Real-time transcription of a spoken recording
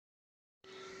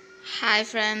Hi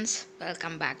friends,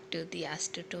 welcome back to the AS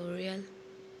tutorial.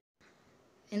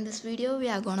 In this video we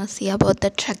are gonna see about the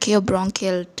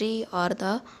tracheobronchial tree or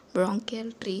the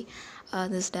bronchial tree.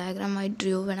 This diagram I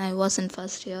drew when I was in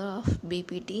first year of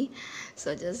BPT,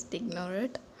 so just ignore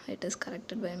it. It is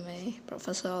corrected by my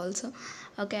professor also.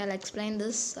 Okay, I'll explain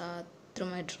this through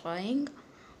my drawing.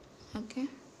 Okay.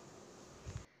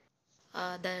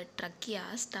 The trachea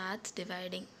starts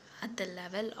dividing at the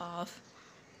level of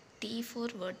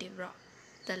T4 vertebra,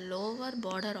 the lower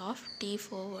border of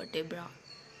T4 vertebra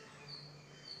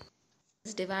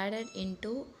is divided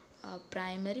into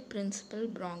primary principal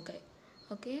bronchi.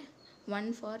 Okay,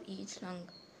 one for each lung.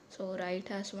 So right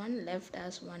has one, left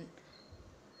has one.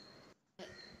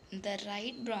 The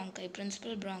right bronchi,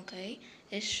 principal bronchi,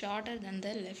 is shorter than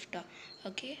the left.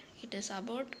 Okay, it is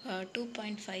about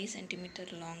 2.5 centimeter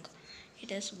long.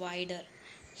 It is wider.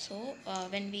 So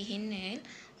when we inhale,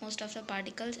 most of the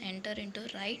particles enter into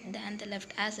right than the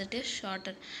left as it is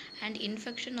shorter, and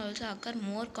infection also occur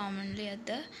more commonly at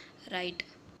the right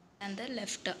than the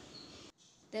left.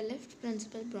 The left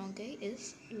principal bronchi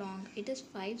is long. It is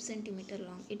 5 centimeter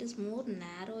long. It is more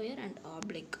narrower and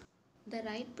oblique. The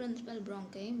right principal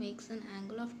bronchi makes an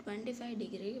angle of 25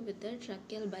 degree with the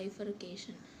tracheal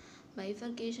bifurcation.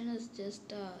 Bifurcation is just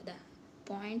the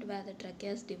point where the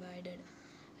trachea is divided,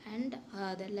 and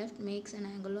the left makes an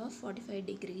angle of 45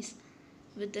 degrees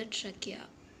with the trachea.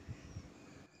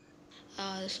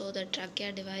 So the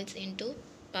trachea divides into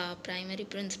primary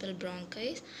principal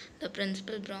bronchi. The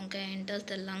principal bronchi enters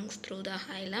the lungs through the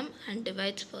hilum and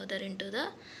divides further into the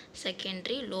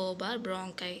secondary lobar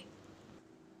bronchi.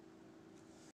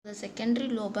 The secondary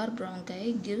lobar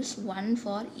bronchi gives one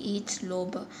for each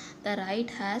lobe. The right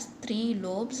has 3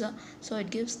 lobes, so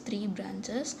it gives 3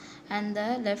 branches, and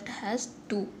the left has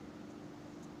 2.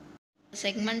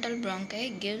 Segmental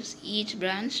bronchi gives each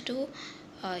branch to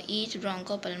each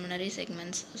bronchopulmonary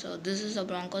segments. So this is a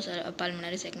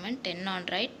bronchopulmonary segment, 10 on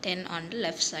right, 10 on the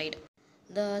left side.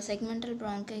 The segmental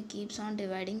bronchi keeps on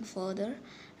dividing further,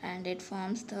 and it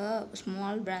forms the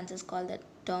small branches called the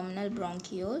terminal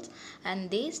bronchioles,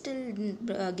 and they still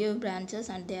give branches,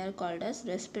 and they are called as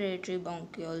respiratory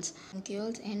bronchioles.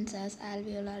 Bronchioles ends as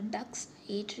alveolar ducts,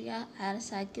 atria, air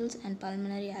sacs, and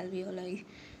pulmonary alveoli.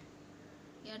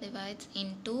 It divides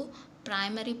into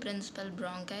primary principal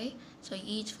bronchi, so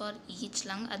each for each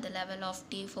lung at the level of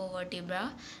T4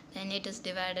 vertebra. Then it is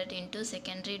divided into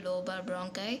secondary lobar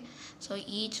bronchi, so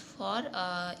each for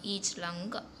each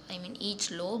lung,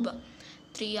 each lobe,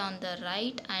 3 on the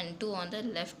right and 2 on the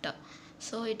left.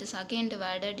 So it is again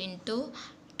divided into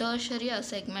tertiary or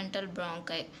segmental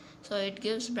bronchi, so it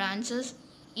gives branches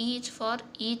each for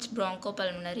each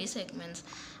bronchopulmonary segments.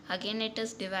 Again it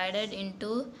is divided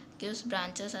into, gives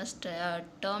branches as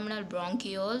terminal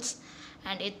bronchioles,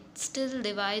 and it still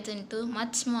divides into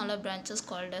much smaller branches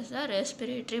called as the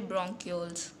respiratory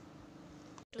bronchioles.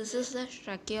 This is the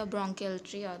tracheobronchial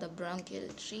tree or the bronchial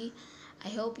tree. I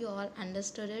hope you all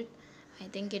understood it. I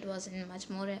think it was in much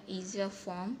more easier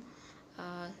form.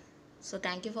 So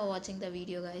thank you for watching the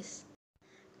video, guys.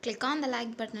 Click on the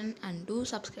like button and do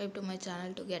subscribe to my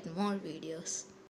channel to get more videos.